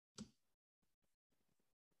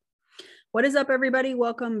What is up, everybody?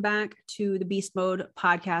 Welcome back to the Beast Mode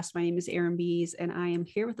podcast. My name is Erin Bees, and I am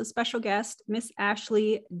here with a special guest, Miss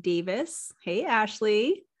Ashley Davis. Hey,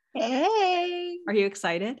 Ashley. Hey. Are you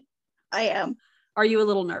excited? I am. Are you a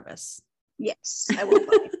little nervous? Yes, I will.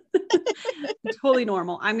 Totally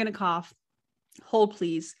normal. I'm going to cough. Hold,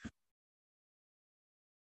 please.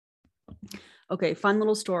 Okay, fun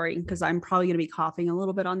little story, because I'm probably going to be coughing a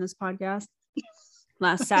little bit on this podcast.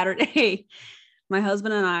 Last Saturday, my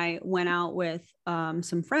husband and I went out with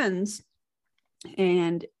some friends,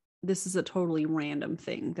 and this is a totally random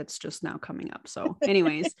thing that's just now coming up. So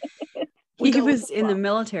anyways, he was in the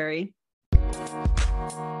military.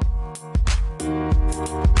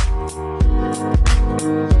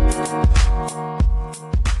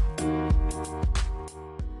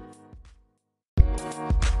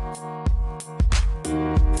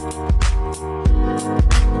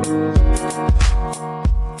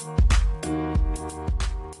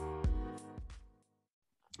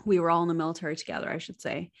 We were all in the military together, I should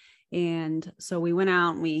say. And so we went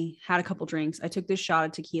out and we had a couple drinks. I took this shot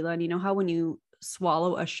of tequila, and you know how when you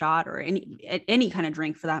swallow a shot or any kind of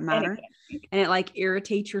drink for that matter, and it like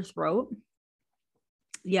irritates your throat.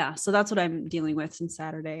 Yeah. So that's what I'm dealing with since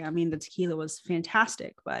Saturday. I mean, the tequila was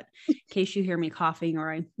fantastic, but in case you hear me coughing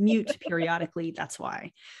or I mute periodically, that's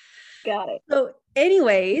why. Got it. So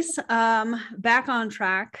anyways, back on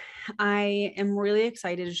track. I am really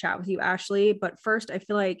excited to chat with you, Ashley. But first, I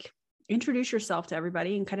feel like introduce yourself to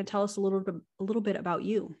everybody and kind of tell us a little bit about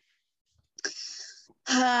you.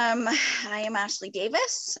 I am Ashley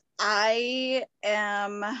Davis. I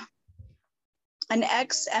am an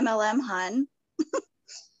ex MLM hun.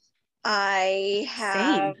 I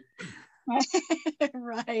have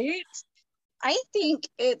right. I think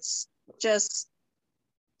it's just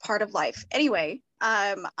part of life. Anyway,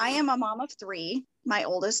 I am a mom of 3. My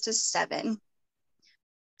oldest is 7.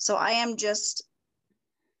 So I am just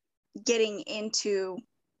getting into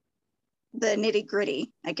the nitty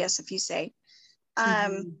gritty, I guess, if you say.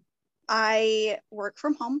 I work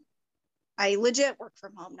from home. I legit work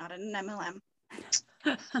from home, not in an MLM.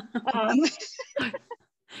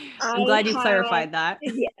 I'm glad you clarified that.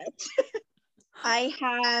 Yes. I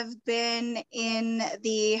have been in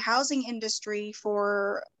the housing industry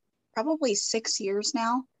for probably 6 years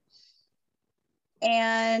now.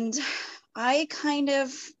 And I kind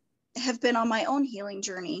of have been on my own healing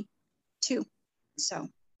journey too. So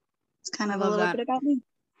it's kind of a little bit about me.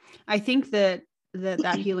 I think that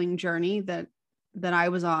healing journey that I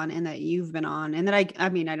was on and that you've been on, and that I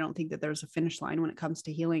mean, I don't think that there's a finish line when it comes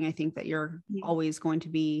to healing. I think that you're always going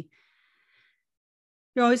to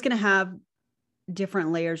have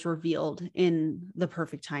different layers revealed in the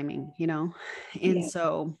perfect timing, you know? And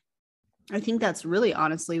so I think that's really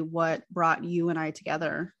honestly what brought you and I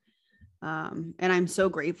together. And I'm so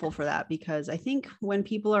grateful for that, because I think when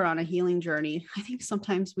people are on a healing journey, I think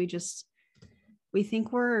sometimes we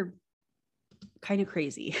think we're kind of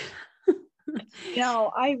crazy.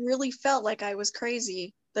 No, I really felt like I was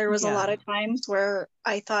crazy. There was a lot of times where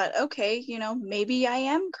I thought, okay, maybe I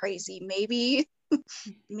am crazy. Maybe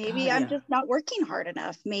I'm just not working hard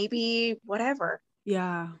enough. Maybe whatever.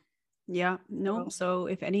 Yeah. No. So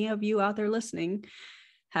if any of you out there listening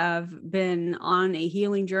have been on a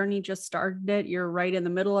healing journey, just started it, you're right in the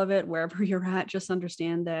middle of it, wherever you're at, just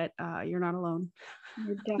understand that you're not alone.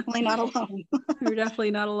 You're definitely not alone. You're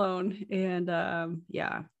definitely not alone. And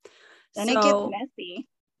Then it gets messy.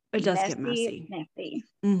 It does get messy.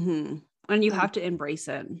 Mm-hmm. And you have to embrace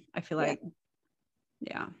it. I feel like,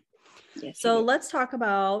 Yes, so let's talk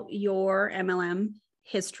about your MLM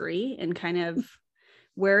history and kind of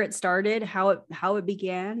where it started, how it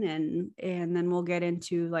began, and then we'll get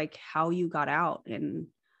into like how you got out. And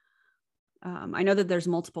I know that there's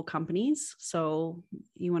multiple companies, so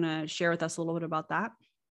you want to share with us a little bit about that?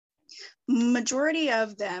 Majority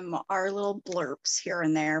of them are little blurps here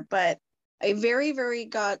and there, but I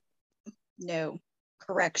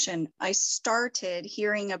I started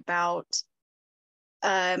hearing about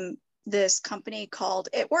this company called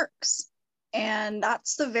It Works. And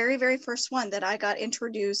that's the very, very first one that I got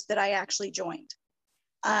introduced, that I actually joined.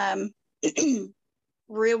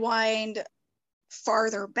 Rewind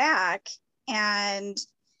farther back, and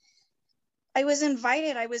I was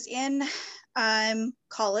invited. I was in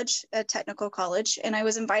college, a technical college, and I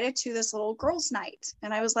was invited to this little girls' night.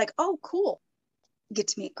 And I was like, oh, cool. Get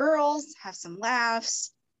to meet girls, have some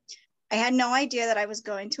laughs. I had no idea that I was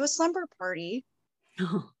going to a slumber party.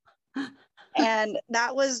 And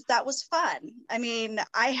that was fun. I mean,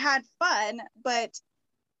 I had fun, but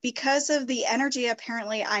because of the energy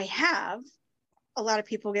apparently I have, a lot of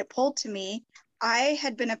people get pulled to me. I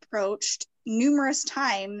had been approached numerous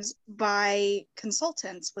times by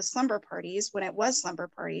consultants with slumber parties when it was slumber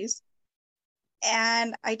parties.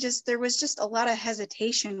 And there was just a lot of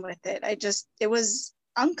hesitation with it. It was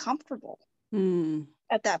uncomfortable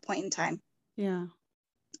at that point in time. Yeah.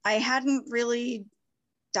 I hadn't really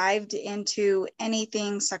dived into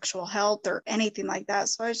anything sexual health or anything like that.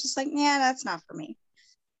 So I was just like, yeah, that's not for me.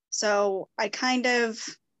 So I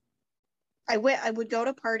would go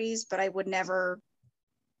to parties, but I would never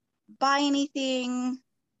buy anything.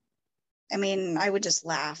 I mean, I would just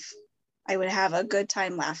laugh. I would have a good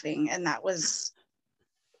time laughing. And that was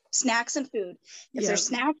snacks and food. If there's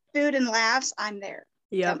snacks, food, and laughs, I'm there.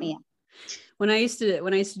 Yeah. Get me in. When I used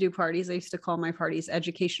to do parties, I used to call my parties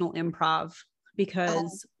educational improv,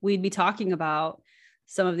 because we'd be talking about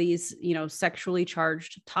some of these, sexually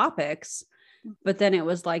charged topics. But then it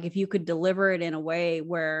was like, if you could deliver it in a way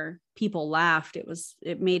where people laughed,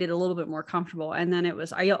 it made it a little bit more comfortable. And then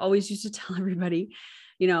I always used to tell everybody,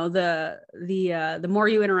 the more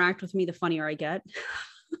you interact with me, the funnier I get.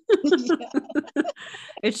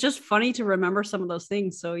 It's just funny to remember some of those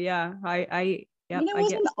things. So yeah, it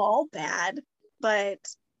wasn't all bad, but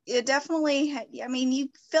it definitely you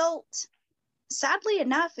felt, sadly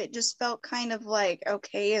enough, it just felt kind of like,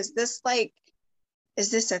 okay, is this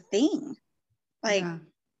a thing? Like,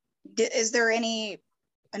 is there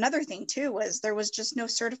another thing too, was there was just no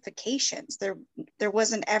certifications. There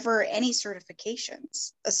wasn't ever any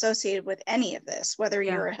certifications associated with any of this, whether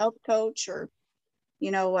you're a health coach or,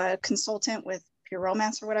 a consultant with Pure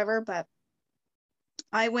Romance or whatever. But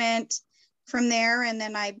I went from there, and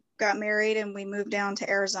then I got married and we moved down to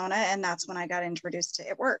Arizona. And that's when I got introduced to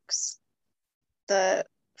It Works, the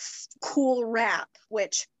cool wrap,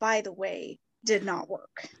 which, by the way, did not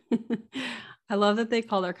work. I love that they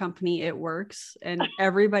call their company It Works, and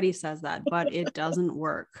everybody says that, but it doesn't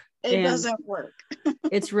work. It doesn't work.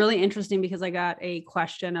 It's really interesting because I got a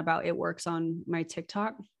question about It Works on my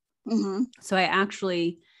TikTok. Mm-hmm. So I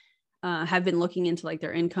actually have been looking into like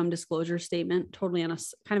their income disclosure statement, totally on a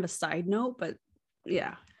kind of a side note, but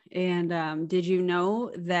yeah. And did you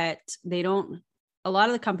know that a lot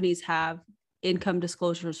of the companies have income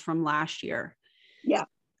disclosures from last year? Yeah.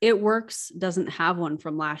 It Works doesn't have one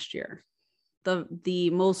from last year.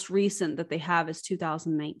 The most recent that they have is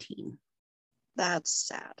 2019. That's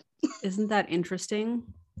sad. Isn't that interesting?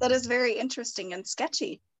 That is very interesting and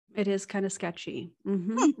sketchy. It is kind of sketchy.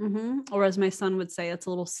 Or as my son would say, it's a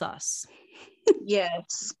little sus.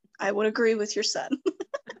 Yes, I would agree with your son.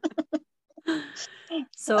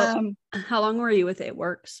 So how long were you with It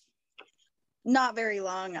Works? Not very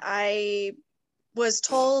long. I was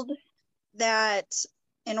told that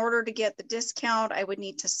in order to get the discount, I would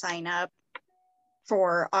need to sign up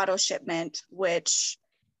for auto shipment, which,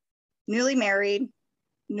 newly married,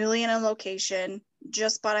 newly in a location,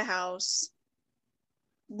 just bought a house,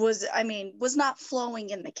 was not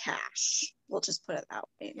flowing in the cash. We'll just put it that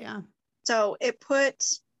way. Yeah. So it put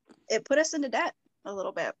us into debt a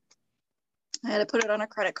little bit. I had to put it on a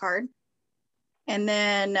credit card. And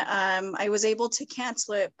then I was able to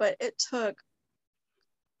cancel it, but it took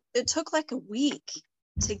like a week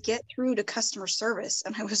to get through to customer service.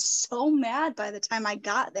 And I was so mad by the time I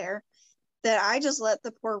got there that I just let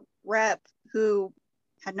the poor rep, who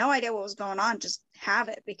had no idea what was going on, just have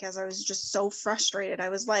it, because I was just so frustrated. I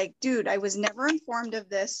was like, dude, I was never informed of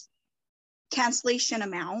this cancellation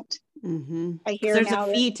amount. Mm-hmm. I hear there's a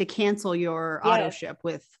fee to cancel your auto ship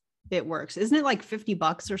with It Works. Isn't it like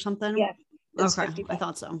 $50 or something? Yeah. Okay. I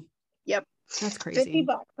thought so. Yep. That's crazy.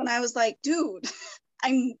 $50. And I was like, dude,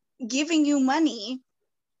 I'm giving you money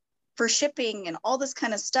for shipping and all this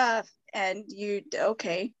kind of stuff. And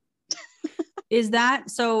okay. Is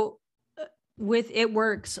that so? With It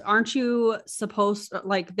Works, aren't you supposed,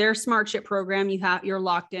 like their smart ship program, you're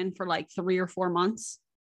locked in for like 3 or 4 months?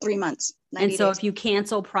 3 months. And so days. If you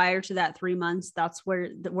cancel prior to that 3 months, that's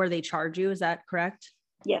where they charge you. Is that correct?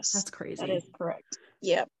 Yes. That's crazy. That is correct.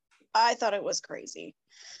 Yeah. I thought it was crazy.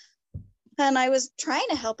 And I was trying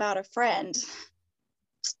to help out a friend,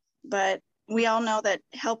 but we all know that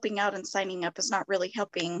helping out and signing up is not really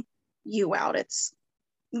helping you out. It's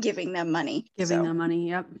giving them money. Them money.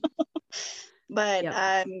 Yep. But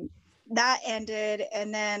that ended.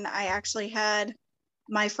 And then I actually had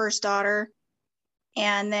my first daughter,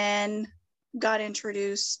 and then got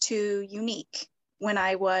introduced to Unique when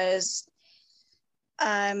I was,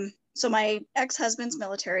 so my ex-husband's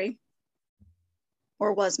military,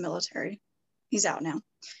 or was military. He's out now.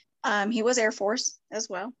 He was Air Force as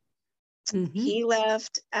well. Mm-hmm. He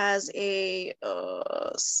left as a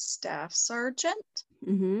staff sergeant,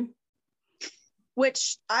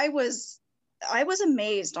 which I was I was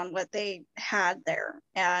amazed on what they had there.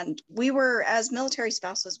 And we were, as military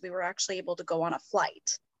spouses, we were actually able to go on a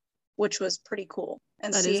flight, which was pretty cool,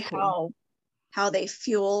 and That see is cool. how they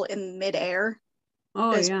fuel in midair.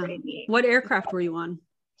 Oh yeah. Pretty neat. What aircraft were you on?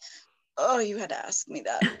 Oh, you had to ask me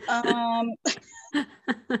that.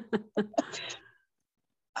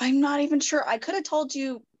 I'm not even sure. I could have told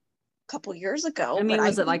you a couple years ago. I mean,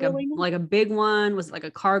 was it like a big one? Was it like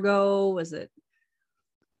a cargo? Was it?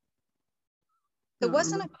 It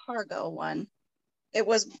wasn't a cargo one. It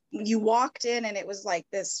was, you walked in and it was like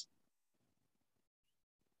this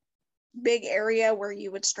big area where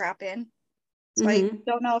you would strap in. So I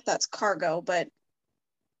don't know if that's cargo, but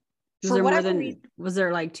for whatever reason. Was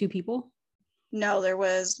there like 2 people? No, there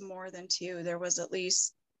was more than 2. There was at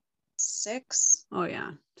least 6. Oh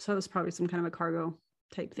yeah. So it was probably some kind of a cargo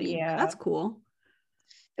type thing. Yeah. That's cool.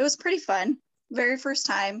 It was pretty fun. Very first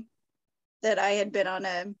time that I had been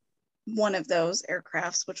on one of those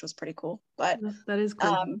aircrafts, which was pretty cool. But that is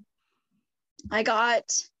cool. I got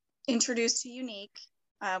introduced to Unique.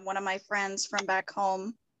 One of my friends from back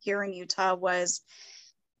home here in Utah was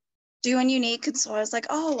doing Unique, and so I was like,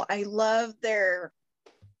 oh, I love their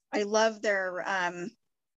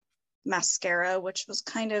mascara, which was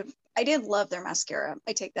kind of, I did love their mascara.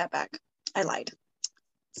 I take that back. I lied.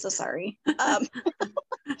 So sorry. I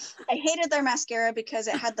hated their mascara because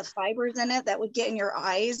it had the fibers in it that would get in your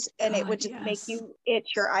eyes, and it would just make you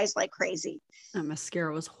itch your eyes like crazy. That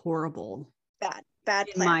mascara was horrible. Bad plan.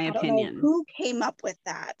 In my opinion. I don't know who came up with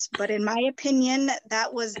that, but in my opinion,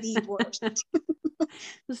 that was the worst. It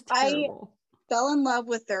was terrible. I fell in love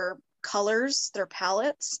with their colors, their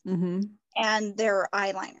palettes, and their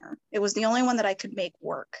eyeliner. It was the only one that I could make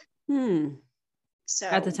work. So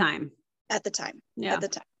at the time. Yeah. At the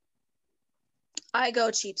time. I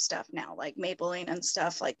go cheap stuff now, like Maybelline and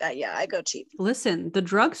stuff like that. Yeah, I go cheap. Listen, the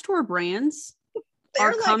drugstore brands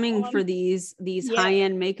are coming for these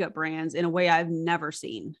high-end makeup brands in a way I've never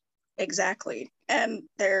seen. Exactly. And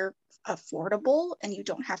they're affordable and you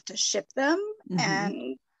don't have to ship them.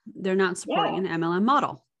 And they're not supporting an MLM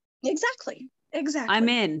model. Exactly. I'm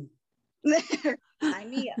in. Sign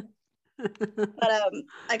me up. But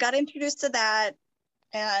I got introduced to that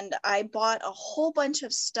and I bought a whole bunch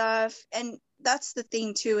of stuff. And that's the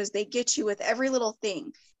thing too, is they get you with every little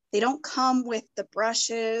thing. They don't come with the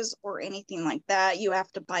brushes or anything like that. You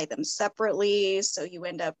have to buy them separately. So you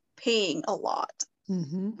end up paying a lot.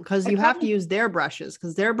 Because you have to use their brushes,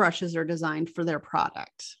 because their brushes are designed for their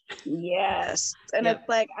product. Yes. And it's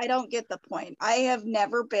like, I don't get the point. I have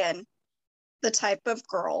never been the type of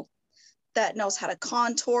girl that knows how to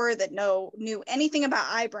contour, that knew anything about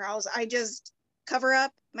eyebrows. I just cover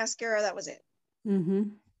up, mascara, that was it.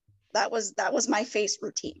 That was my face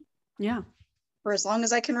routine. Yeah. For as long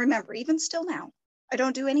as I can remember, even still now, I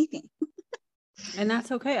don't do anything. And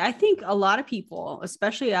that's okay. I think a lot of people,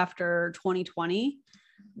 especially after 2020,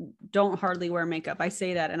 don't hardly wear makeup. I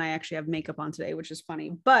say that, and I actually have makeup on today, which is funny,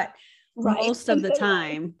 but most of the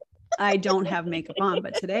time I don't have makeup on.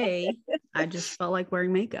 But today I just felt like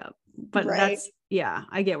wearing makeup. But I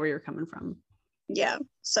get where you're coming from. Yeah.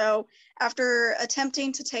 So after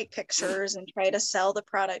attempting to take pictures and try to sell the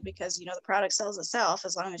product, because, the product sells itself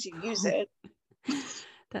as long as you use it.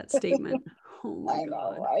 That statement. Oh my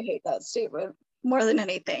God. I hate that statement more than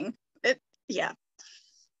anything. Beside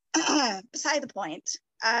the point.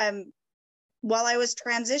 While I was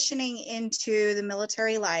transitioning into the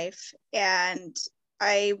military life, and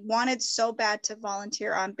I wanted so bad to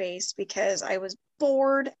volunteer on base because I was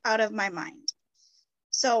bored out of my mind.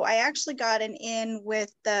 So I actually got an in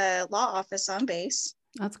with the law office on base.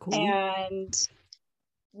 That's cool. And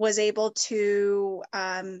was able to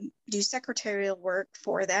do secretarial work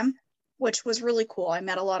for them, which was really cool. I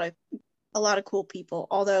met a lot of cool people,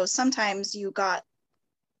 although sometimes you got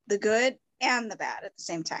the good and the bad at the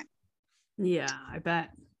same time. Yeah, I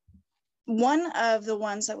bet. One of the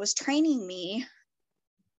ones that was training me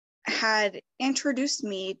had introduced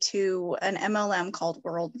me to an MLM called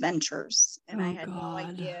World Ventures, and I had no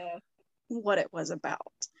idea what it was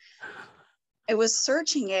about. I was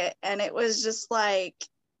searching it, and it was just like,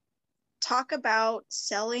 talk about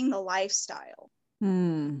selling the lifestyle.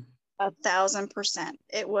 1,000%.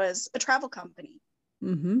 It was a travel company.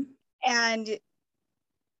 And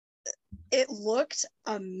it looked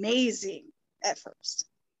amazing at first.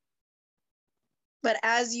 But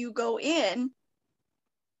as you go in,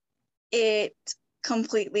 it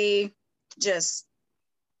completely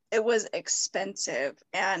it was expensive,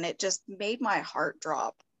 and it just made my heart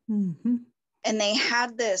drop. And they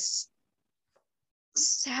had this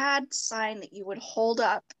sad sign that you would hold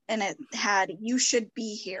up, and it had, "You should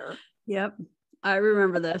be here." Yep. I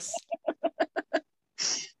remember this.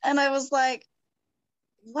 And I was like,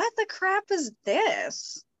 what the crap is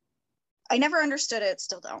this? I never understood it.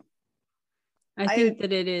 Still don't. I think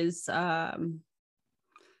that it is, like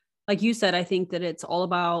you said, I think that it's all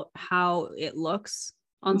about how it looks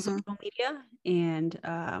on social media.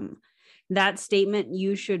 And that statement,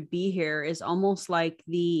 "you should be here," is almost like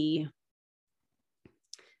the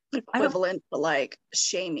equivalent to like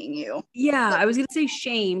shaming you. Yeah, I was going to say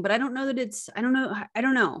shame, but I don't know that it's, I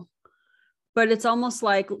don't know. But it's almost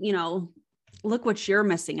like, you know, look what you're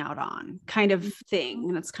missing out on kind of thing.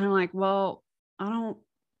 And it's kind of like, well, I'm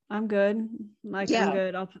good. Like, I'm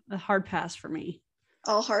good. A hard pass for me.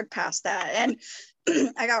 I'll hard pass that. And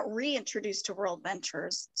I got reintroduced to World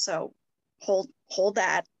Ventures. So hold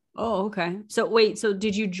that. Oh, okay. So wait, so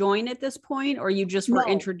did you join at this point, or you just were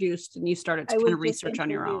introduced and you started to kind of research on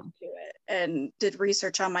your own? To it and did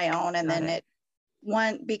research on my own. And then it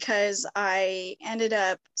went, because I ended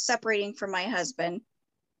up separating from my husband.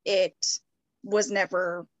 It was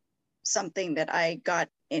never something that I got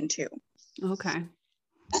into. Okay.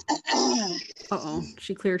 Uh-oh,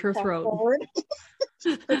 she cleared her throat.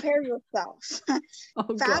 Prepare yourself.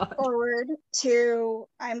 Oh, Fast forward to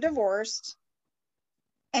I'm divorced,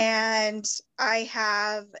 and I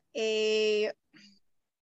have a,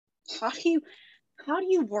 how do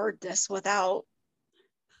you word this without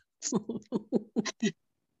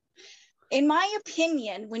in my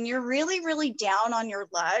opinion, when you're really, really down on your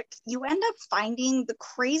luck, you end up finding the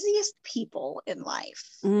craziest people in life.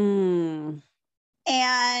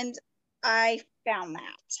 And I found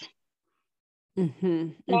that.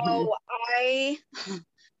 So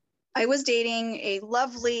I was dating a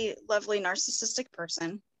lovely, lovely narcissistic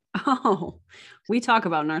person. Oh, we talk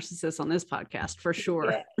about narcissists on this podcast for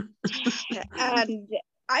sure. And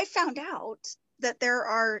I found out that there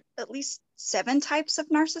are at least 7 types of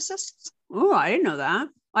narcissists. Oh, I didn't know that.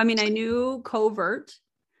 I mean, I knew covert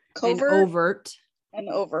and overt.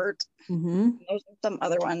 There's some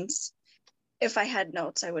other ones. If I had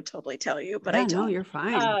notes, I would totally tell you, but I don't. No, you're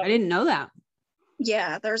fine. I didn't know that.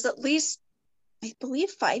 Yeah, there's at least, I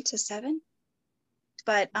believe, 5 to 7.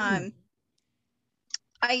 But I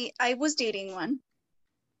was dating one,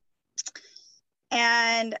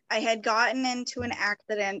 and I had gotten into an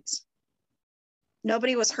accident.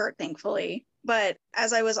 Nobody was hurt, thankfully. But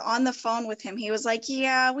as I was on the phone with him, he was like,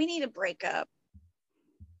 "Yeah, we need to break up."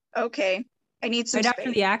 Okay, I need some space. Right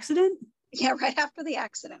after the accident? Yeah, right after the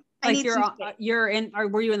accident. Like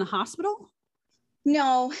were you in the hospital?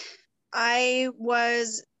 No, I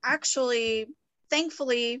was actually,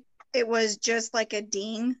 thankfully, it was just like a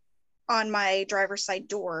ding on my driver's side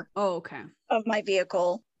door. Oh, okay. Of my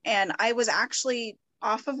vehicle. And I was actually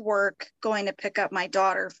off of work going to pick up my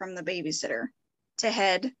daughter from the babysitter to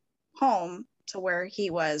head home to where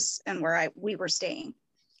he was and where we were staying.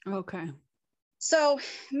 Okay. So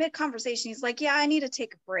mid conversation, he's like, "Yeah, I need to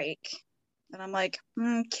take a break." And I'm like,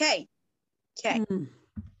 okay.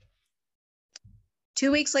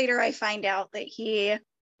 2 weeks later, I find out that he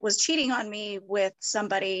was cheating on me with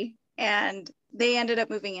somebody, and they ended up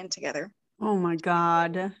moving in together. Oh my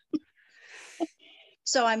God.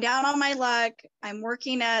 So I'm down on my luck. I'm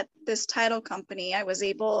working at this title company. I was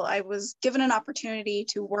given an opportunity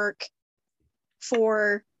to work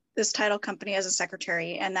for this title company as a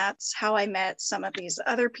secretary. And that's how I met some of these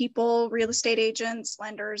other people, real estate agents,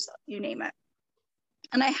 lenders, you name it.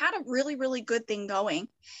 And I had a really, really good thing going.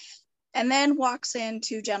 And then walks in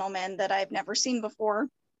 2 gentlemen that I've never seen before.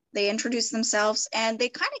 They introduced themselves, and they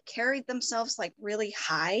kind of carried themselves like really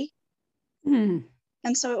high.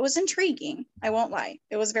 And so it was intriguing. I won't lie.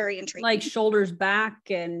 It was very intriguing. Like shoulders back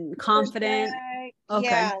and confident. Okay.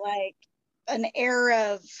 Yeah, like an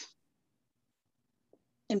air of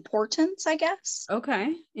importance, I guess.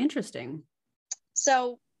 Okay. Interesting.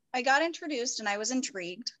 So I got introduced and I was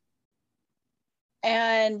intrigued.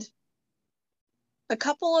 And a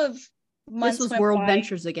couple of months This was World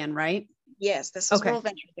Ventures again, right? Yes, this was World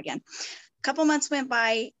Ventures again. A couple months went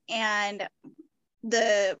by, and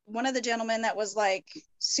one of the gentlemen that was like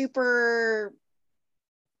super,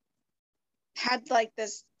 had like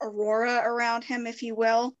this aurora around him, if you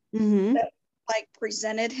will, that like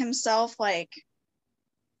presented himself like,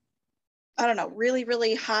 I don't know, really,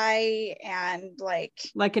 really high and like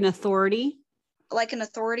an authority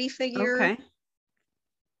figure. Okay.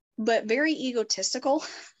 But very egotistical.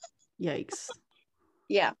 Yikes.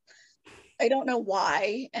 Yeah. I don't know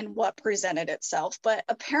why and what presented itself, but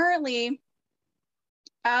apparently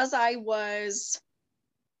as I was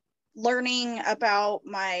learning about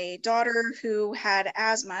my daughter who had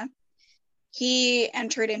asthma, he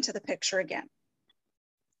entered into the picture again.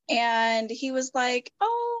 And he was like,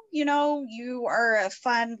 "Oh, you know, you are a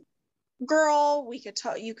fun girl,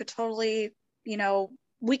 you could totally, you know,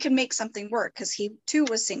 we could make something work, because he too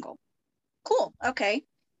was single. Cool. Okay.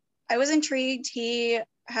 I was intrigued. He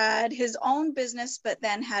had his own business, but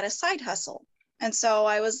then had a side hustle. And so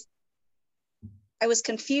I was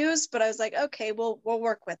confused, but I was like, okay, we'll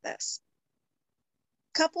work with this.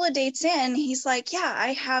 Couple of dates in, he's like, yeah,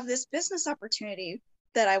 I have this business opportunity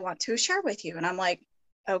that I want to share with you. And I'm like,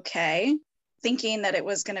 okay, thinking that it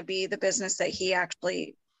was going to be the business that he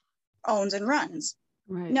actually owns and runs.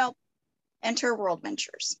 Right. Nope. Enter World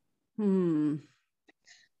Ventures. And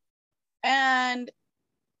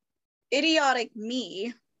idiotic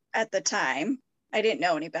me at the time, I didn't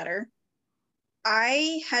know any better.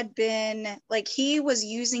 I had been like, he was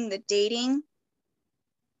using the dating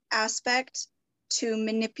aspect to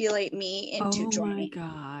manipulate me into joining. Oh my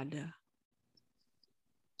God.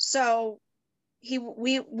 So we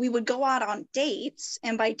would go out on dates,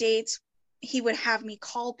 and by dates, he would have me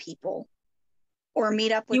call people or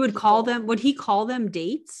meet up with You would people. call them, would he call them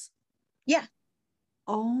dates? Yeah.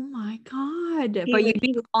 Oh my God. But you'd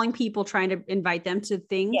be calling people trying to invite them to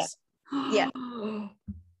things? Yeah.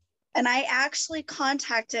 And I actually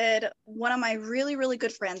contacted one of my really, really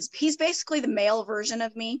good friends. He's basically the male version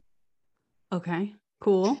of me. Okay,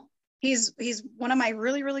 cool. He's one of my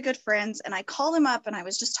really, really good friends. And I called him up and I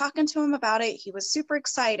was just talking to him about it. He was super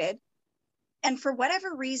excited. And for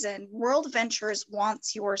whatever reason, World Ventures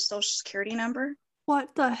wants your social security number.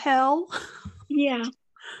 What the hell? Yeah.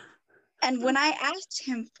 And when I asked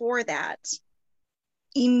him for that,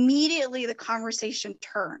 immediately the conversation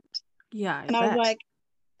turned. Yeah. I was like,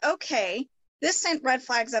 okay, this sent red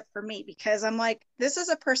flags up for me, because I'm like, this is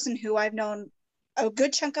a person who I've known a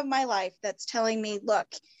good chunk of my life that's telling me, look,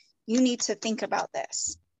 you need to think about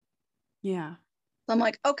this. Yeah. I'm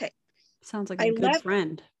like, okay. Sounds like a good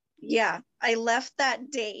friend. Yeah. I left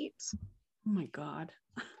that date. Oh my God.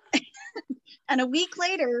 And a week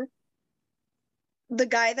later, the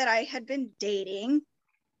guy that I had been dating,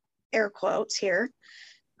 air quotes here,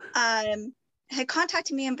 had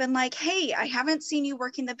contacted me and been like, hey, I haven't seen you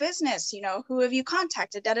working the business. You know, who have you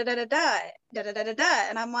contacted? Da da da da da da da da da da.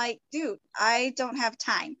 And I'm like, dude, I don't have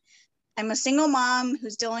time. I'm a single mom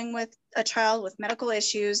who's dealing with a child with medical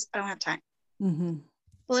issues. I don't have time. Mm-hmm.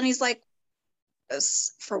 Well, and he's like,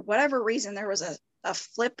 for whatever reason, there was a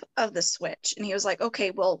flip of the switch. And he was like,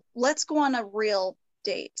 okay, well, let's go on a real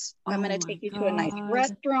date. I'm going to take you to a nice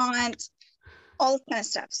restaurant, all this kind of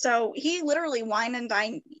stuff. So he literally wine and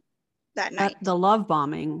dined me that night. The love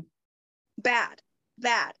bombing. Bad.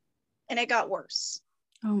 And it got worse.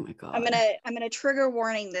 Oh my God. I'm gonna trigger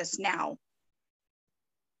warning this now.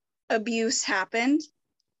 Abuse happened,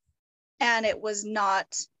 and it was not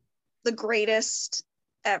the greatest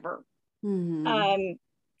ever. Mm-hmm.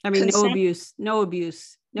 I mean, no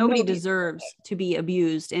abuse. Nobody deserves to be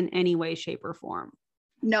abused in any way, shape, or form.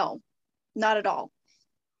 No, not at all.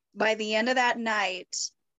 By the end of that night,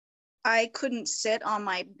 I couldn't sit on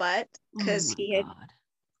my butt, because he had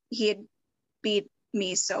beat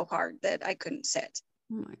me so hard that I couldn't sit.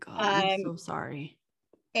 Oh my God. I'm so sorry.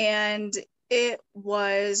 And it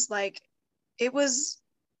was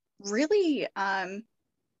really a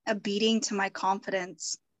beating to my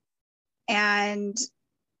confidence. And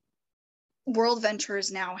World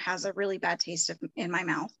Ventures now has a really bad taste in my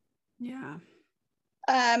mouth. Yeah.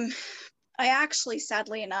 I actually,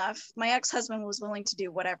 sadly enough, my ex-husband was willing to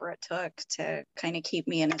do whatever it took to kind of keep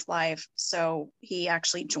me in his life. So he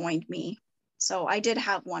actually joined me. So I did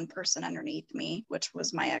have one person underneath me, which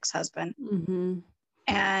was my ex-husband. Mm-hmm.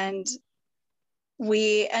 And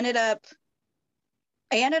I ended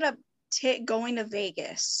up going to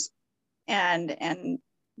Vegas and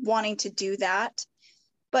wanting to do that.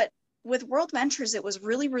 But with World Ventures, it was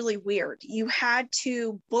really, really weird. You had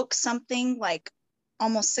to book something like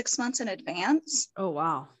almost 6 months in advance. Oh,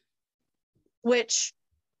 wow. Which,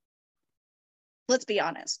 let's be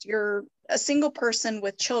honest, you're a single person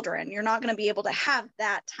with children. You're not going to be able to have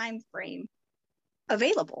that time frame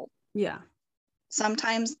available. Yeah.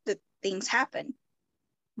 Sometimes the things happen.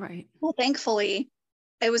 Right. Well, thankfully,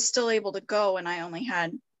 I was still able to go, and I only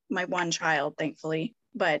had my one child, thankfully.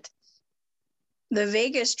 But the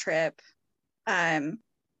Vegas trip,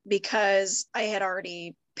 because I had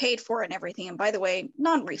already paid for it and everything, and by the way,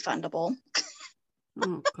 non-refundable.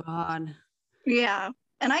 Oh God. Yeah.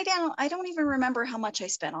 And I don't even remember how much I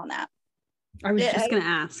spent on that. I was just going to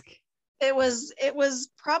ask. It was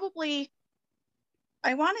probably,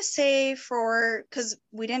 I want to say, because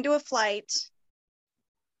we didn't do a flight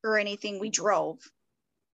or anything, we drove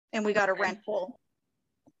and we got a rental.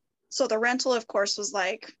 So the rental, of course, was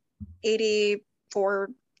like $84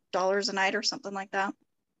 a night or something like that.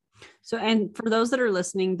 So, and for those that are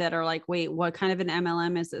listening that are like, wait, what kind of an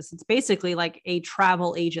MLM is this? It's basically like a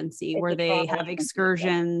travel agency where they have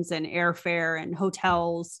excursions and airfare and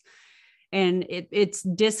hotels, and it's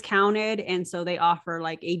discounted. And so they offer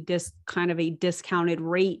like a kind of a discounted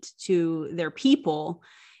rate to their people.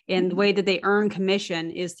 And the way that they earn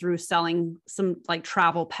commission is through selling some like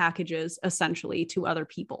travel packages essentially to other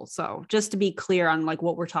people. So just to be clear on like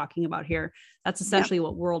what we're talking about here, that's essentially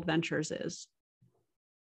what World Ventures is.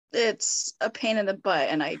 It's a pain in the butt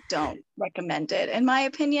and I don't recommend it. In my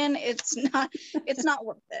opinion, it's not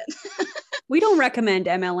worth it. We don't recommend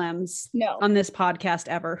MLMs on this podcast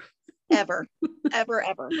ever. Ever.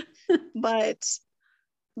 But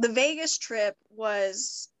the Vegas trip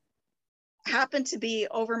happened to be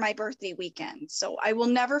over my birthday weekend. So I will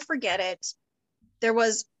never forget it. It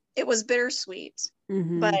was bittersweet,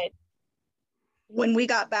 but when we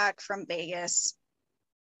got back from Vegas,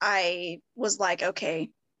 I was like, okay,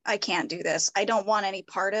 I can't do this. I don't want any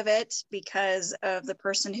part of it because of the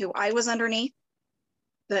person who I was underneath,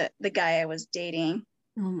 the guy I was dating.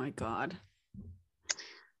 Oh my God.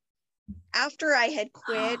 After I had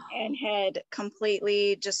quit and had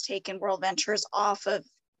completely just taken World Ventures off of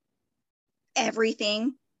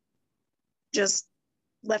everything, just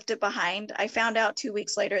left it behind, I found out 2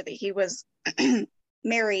 weeks later that he was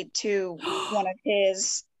married to one of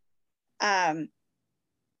his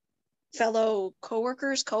fellow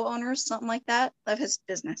co-workers, co-owners, something like that, of his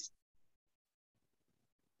business.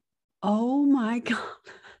 Oh my God.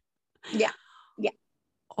 Yeah.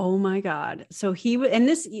 Oh my God. So and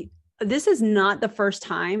this is not the first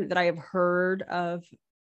time that I have heard of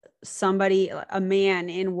a man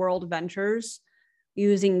in World Ventures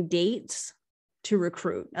using dates to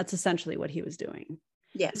recruit. That's essentially what he was doing.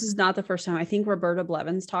 Yes. This is not the first time. I think Roberta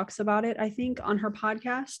Blevins talks about it, I think, on her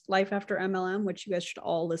podcast, Life After MLM, which you guys should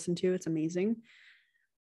all listen to. It's amazing.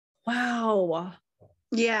 Wow.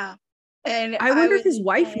 Yeah. And I wonder if his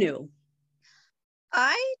wife knew.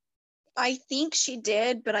 I think she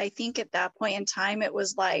did, but I think at that point in time, it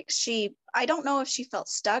was like I don't know if she felt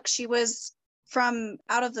stuck. She was from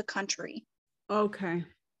out of the country. Okay.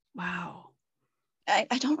 Wow. I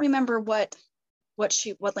don't remember what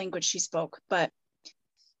language she spoke, but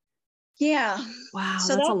yeah. Wow.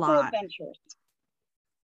 So that's a lot.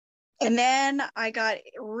 And then I got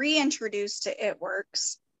reintroduced to It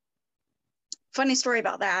Works. Funny story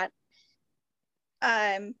about that.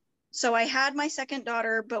 So I had my second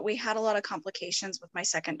daughter, but we had a lot of complications with my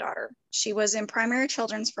second daughter. She was in primary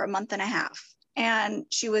children's for a month and a half, and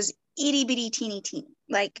she was itty bitty teeny.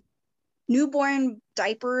 Like newborn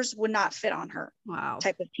diapers would not fit on her. Wow.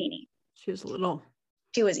 Type of teeny. She was little.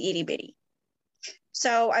 She was itty bitty.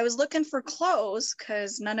 So I was looking for clothes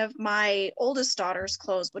because none of my oldest daughter's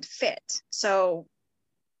clothes would fit. So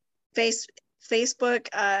Facebook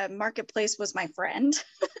Marketplace was my friend.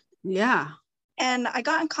 Yeah. And I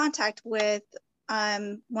got in contact with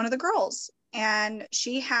one of the girls, and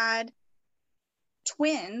she had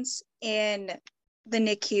twins in the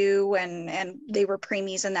NICU and they were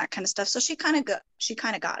preemies and that kind of stuff. So she kind of got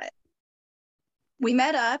it. We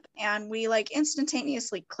met up and we like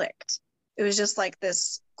instantaneously clicked. It was just like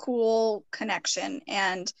this cool connection,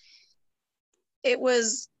 and it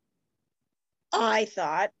was, I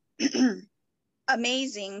thought,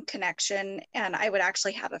 amazing connection, and I would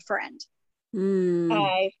actually have a friend.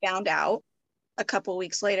 I found out a couple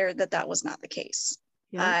weeks later that was not the case.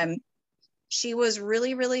 Yep. She was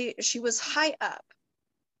she was high up,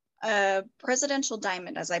 a presidential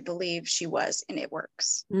diamond, as I believe she was in It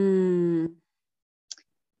Works.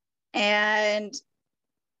 And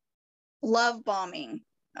love bombing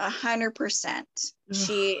 100%.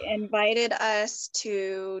 She invited us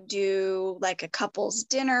to do like a couple's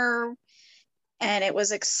dinner, and it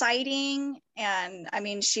was exciting. And I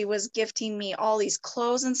mean, she was gifting me all these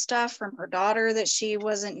clothes and stuff from her daughter that she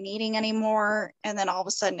wasn't needing anymore. And then all of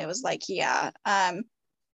a sudden it was like, yeah,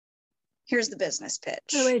 here's the business pitch.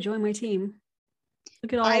 By the way, join my team.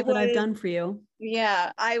 Look at all that I've done for you.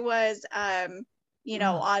 Yeah, I was, on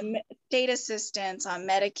state assistance, on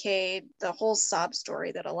Medicaid, the whole sob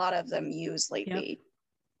story that a lot of them use lately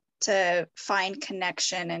to find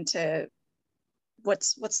connection and to,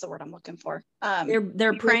 what's the word I'm looking for?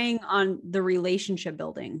 They're preying on the relationship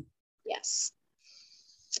building. Yes.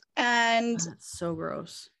 And that's so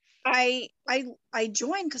gross. I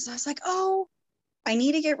joined because I was like, oh, I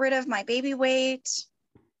need to get rid of my baby weight.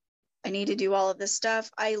 I need to do all of this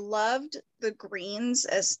stuff. I loved the greens,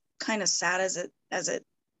 as kind of sad as it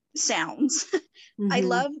sounds. Mm-hmm. I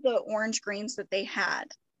love the orange greens that they had.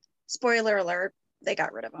 Spoiler alert, they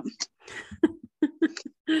got rid of them.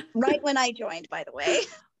 Right when I joined, by the way.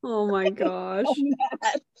 Oh my gosh.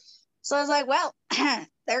 So I was like, well,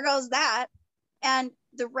 there goes that. And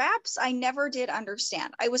the wraps, I never did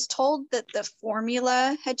understand. I was told that the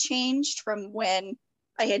formula had changed from when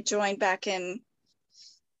I had joined back in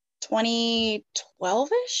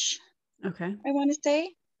 2012-ish. Okay. I want to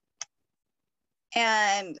say.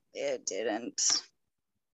 And it didn't.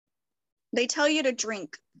 They tell you to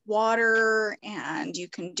drink water and you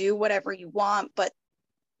can do whatever you want, but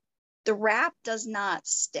the wrap does not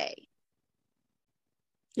stay.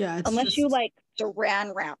 Yeah. Unless you like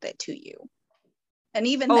saran wrap it to you. And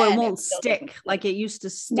even then it won't stick like it used to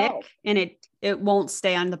stick. No. And it won't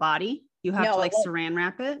stay on the body. You have to like saran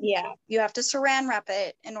wrap it. Yeah, you have to saran wrap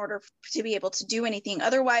it in order to be able to do anything.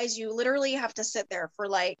 Otherwise, you literally have to sit there for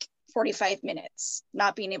like 45 minutes,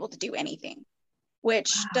 not being able to do anything,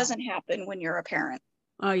 which doesn't happen when you're a parent.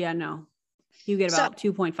 Oh yeah, no. You get about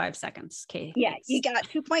 2.5 seconds. Okay. Yeah, you got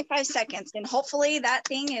 2.5 seconds and hopefully that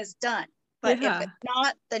thing is done. But if it's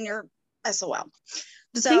not, then you're SOL.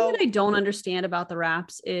 The thing that I don't understand about the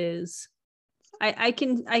wraps is I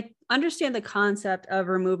understand the concept of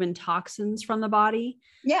removing toxins from the body.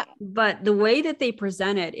 Yeah. But the way that they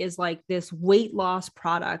present it is like this weight loss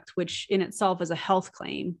product, which in itself is a health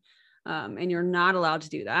claim. And you're not allowed to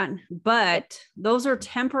do that. But those are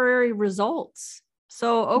temporary results.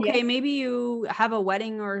 So, okay, maybe you have a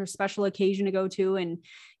wedding or a special occasion to go to and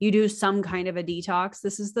you do some kind of a detox.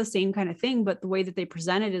 This is the same kind of thing. But the way that they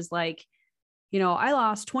present it is like, you know, I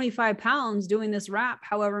lost 25 pounds doing this wrap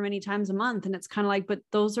however many times a month. And it's kind of like, but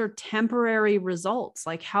those are temporary results.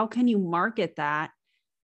 Like, how can you market that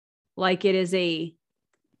like it is a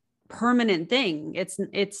permanent thing?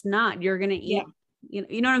 It's not. You're going to eat,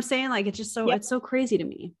 you know what I'm saying? Like, it's just so, it's so crazy to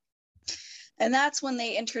me. And that's when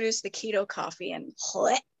they introduced the keto coffee and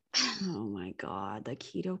oh my God, the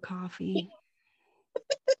keto coffee.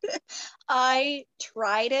 I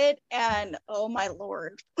tried it and oh my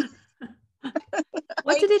Lord.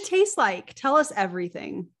 What did it taste like? Tell us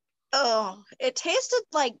everything. Oh, it tasted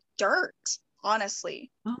like dirt,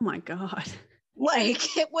 honestly. Oh my God.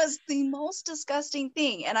 Like it was the most disgusting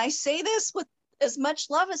thing. And I say this with as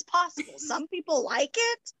much love as possible. Some people like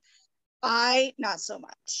it. I not so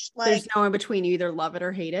much. Like there's no in between. You either love it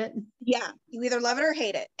or hate it. Yeah, you either love it or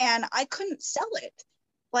hate it. And I couldn't sell it.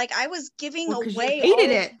 Like I was giving away. You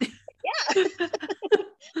hated it. Yeah.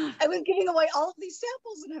 I was giving away all of these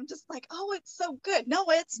samples and I'm just like, oh, it's so good. No,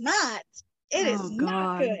 it's not. It is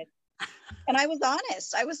not good. And I was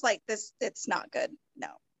honest. I was like, it's not good. No,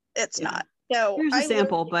 it's not. So here's a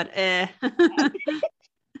sample, but I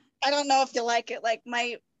don't know if you like it. Like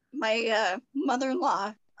my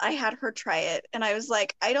mother-in-law, I had her try it and I was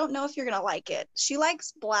like, I don't know if you're going to like it. She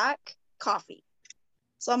likes black coffee.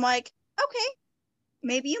 So I'm like, okay,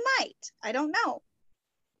 maybe you might. I don't know.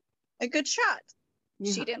 A good shot.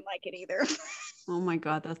 Yeah. She didn't like it either. Oh my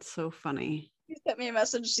God, that's so funny. She sent me a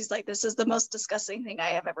message. She's like, this is the most disgusting thing I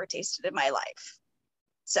have ever tasted in my life.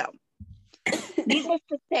 So needless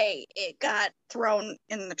to say, it got thrown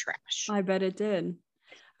in the trash. I bet it did.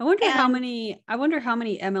 I wonder how many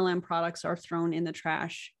MLM products are thrown in the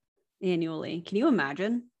trash annually. Can you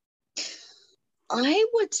imagine? I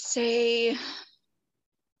would say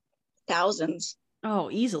thousands. Oh,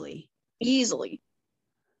 easily.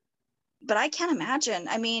 But I can't imagine.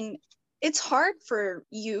 I mean, it's hard for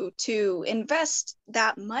you to invest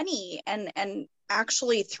that money and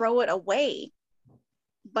actually throw it away.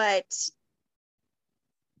 But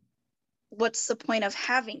what's the point of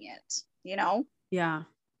having it, you know? Yeah.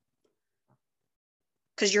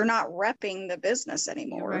 Because you're not repping the business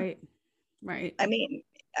anymore. Right. I mean,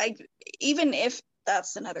 even if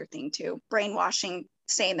that's another thing too, brainwashing,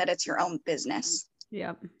 saying that it's your own business.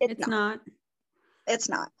 Yeah, it's not. It's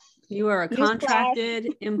not. You are a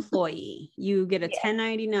contracted employee. You get a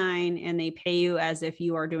 1099 and they pay you as if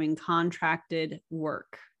you are doing contracted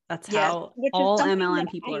work. That's how all MLM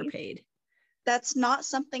people are paid. That's not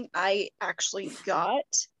something I actually got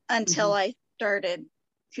until I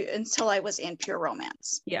was in Pure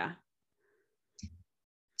Romance. Yeah.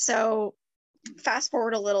 So fast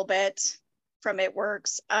forward a little bit from It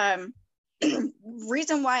Works.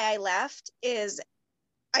 Reason why I left is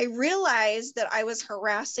I realized that I was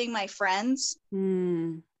harassing my friends.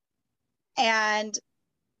 And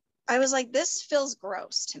I was like, this feels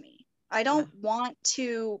gross to me. I don't want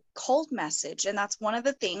to cold message. And that's one of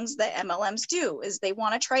the things that MLMs do is they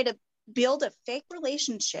want to try to build a fake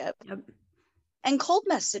relationship and cold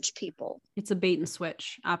message people. It's a bait and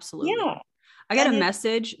switch. Absolutely. Yeah. I got a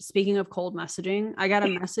message. Speaking of cold messaging, I got a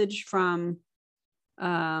message from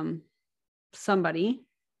somebody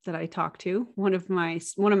that I talked to, one of my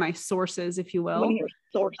sources, if you will. One of your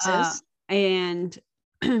sources. And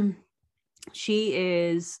this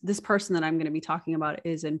person that I'm going to be talking about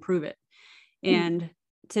is in Prove It. And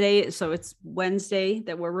today, so it's Wednesday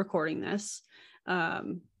that we're recording this.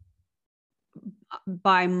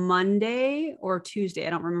 By Monday or Tuesday, I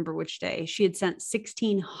don't remember which day, she had sent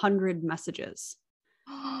 1,600 messages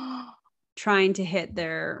trying to hit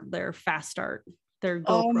their fast start, their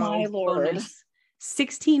GoPro bonus.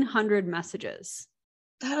 1,600 messages.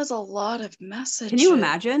 That is a lot of messages. Can you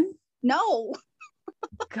imagine? No.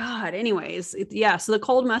 God. Anyways, yeah. So the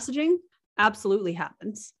cold messaging absolutely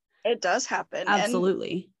happens. It does happen.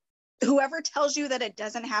 Absolutely. And whoever tells you that it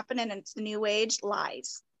doesn't happen and it's the new age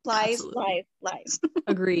lies. Absolutely. Lies.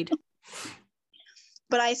 Agreed.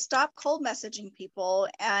 But I stopped cold messaging people,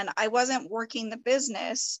 and I wasn't working the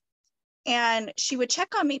business, and she would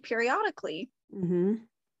check on me periodically. Mm-hmm.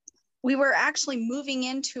 We were actually moving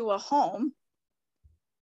into a home,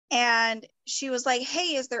 and she was like,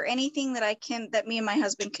 hey, is there anything that me and my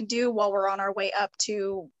husband can do while we're on our way up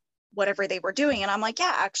to whatever they were doing? And I'm like,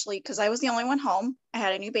 yeah, actually, because I was the only one home. I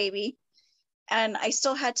had a new baby, and I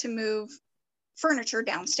still had to move furniture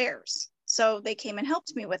downstairs. So they came and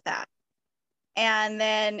helped me with that. And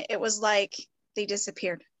then it was like they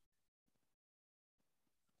disappeared.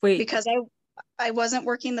 Wait. Because I wasn't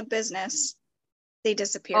working the business. They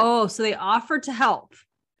disappeared. Oh, so they offered to help.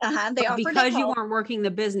 They offered because to help. You weren't working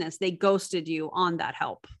the business, they ghosted you on that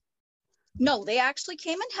help. No, they actually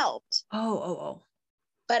came and helped. Oh.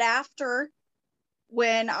 But after,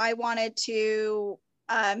 when I wanted to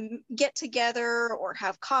get together or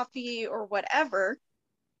have coffee or whatever,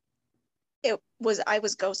 I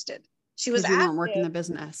was ghosted. She was you weren't working the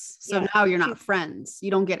business. So now you're not friends.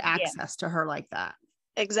 You don't get access to her like that.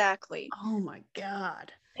 Exactly. Oh my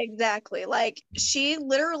God. Exactly. Like, she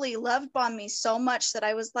literally love bombed me so much that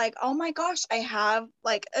I was like, oh my gosh, I have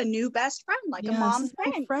like a new best friend, like a mom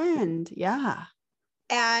friend. Yeah.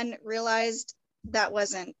 And realized that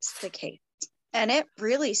wasn't the case. And it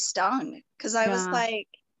really stung, because I was like,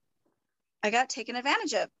 I got taken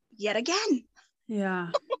advantage of yet again.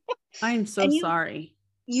 Yeah. I am so sorry.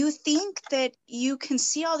 You think that you can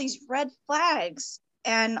see all these red flags.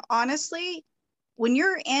 And honestly, when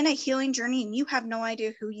you're in a healing journey and you have no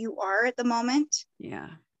idea who you are at the moment,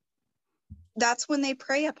 that's when they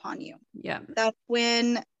prey upon you. Yeah. That's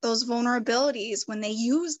when those vulnerabilities, when they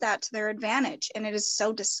use that to their advantage. And it is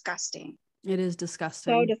so disgusting. It is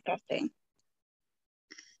disgusting. So disgusting.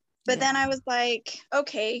 But then I was like,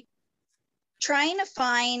 okay, trying to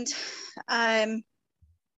find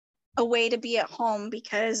a way to be at home,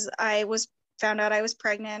 because I found out I was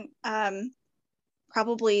pregnant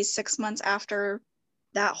probably 6 months after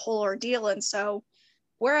that whole ordeal. And so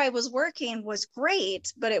where I was working was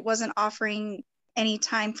great, but it wasn't offering any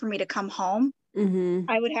time for me to come home. Mm-hmm.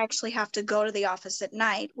 I would actually have to go to the office at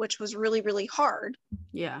night, which was really, really hard.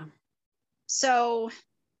 Yeah. So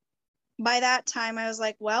by that time I was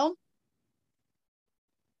like, well,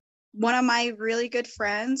 one of my really good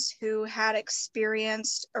friends who had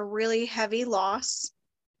experienced a really heavy loss,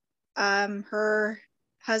 her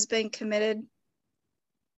husband committed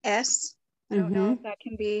S. I don't know if that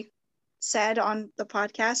can be said on the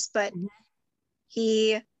podcast, but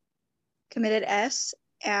he committed S,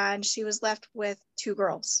 and she was left with 2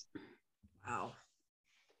 girls. Wow.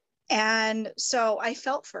 And so I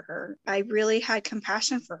felt for her. I really had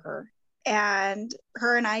compassion for her, and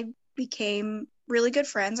her and I became really good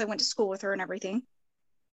friends. I went to school with her and everything.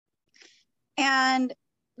 And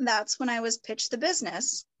that's when I was pitched the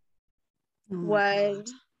business.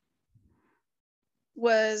 Was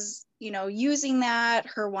using that,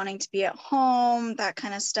 her wanting to be at home, that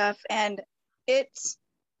kind of stuff. And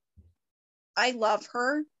I love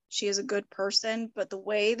her. She is a good person, but the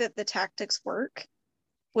way that the tactics work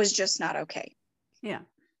was just not okay. Yeah.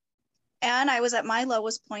 And I was at my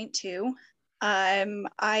lowest point too.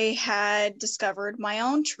 I had discovered my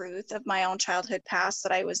own truth of my own childhood past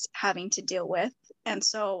that I was having to deal with. And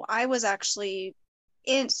so I was actually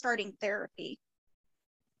starting therapy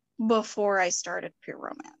before I started Pure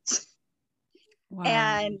Romance. Wow.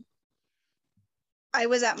 And I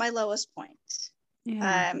was at my lowest point.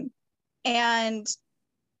 Yeah. And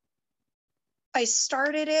I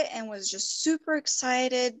started it and was just super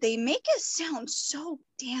excited. They make it sound so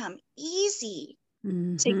damn easy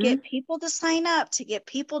to get people to sign up, to get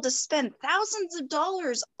people to spend thousands of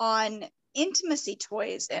dollars on intimacy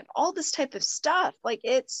toys and all this type of stuff. Like,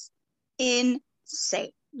 it's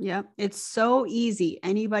insane. Yeah, it's so easy.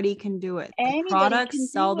 Anybody can do it. The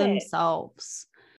products sell themselves.